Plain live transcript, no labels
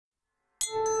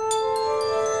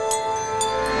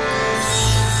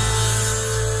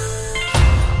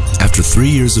3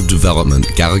 years of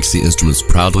development, Galaxy Instruments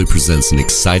proudly presents an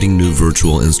exciting new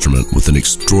virtual instrument with an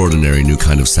extraordinary new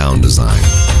kind of sound design.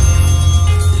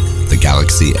 The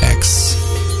Galaxy X.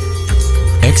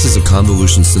 X is a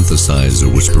convolution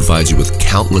synthesizer which provides you with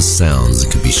countless sounds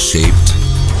that can be shaped,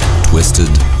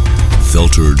 twisted,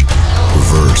 filtered,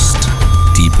 reversed,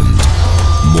 deepened,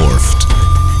 morphed,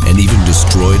 and even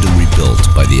destroyed and rebuilt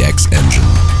by the X engine.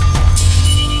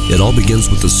 It all begins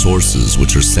with the sources,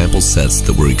 which are sample sets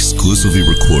that were exclusively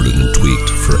recorded and tweaked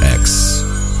for X.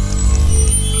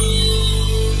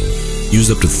 Use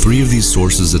up to 3 of these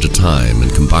sources at a time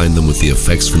and combine them with the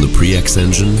effects from the pre-X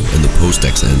engine and the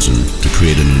post-X engine to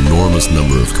create an enormous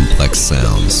number of complex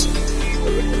sounds.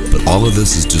 But all of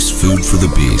this is just food for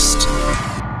the beast,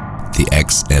 the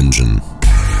X engine.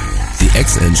 The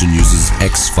X engine uses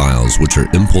X files, which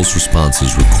are impulse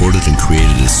responses recorded and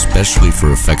created especially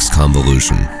for effects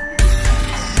convolution.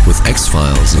 With X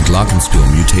files, the glockenspiel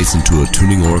mutates into a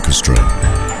tuning orchestra.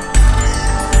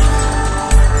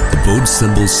 The bowed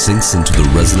cymbal sinks into the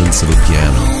resonance of a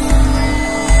piano.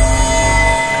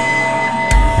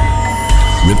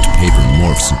 Ripped paper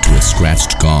morphs into a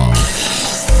scratched gong.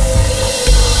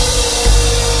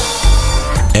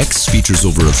 X features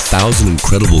over 1,000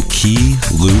 incredible key,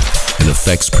 loop, and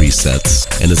effects presets,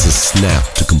 and it's a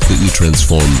snap to completely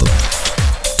transform them.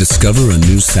 Discover a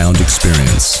new sound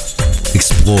experience.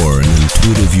 Explore an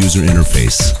intuitive user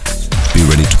interface. Be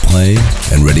ready to play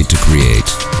and ready to create.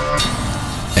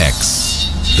 X,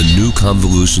 the new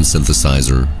convolution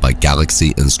synthesizer by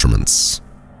Galaxy Instruments.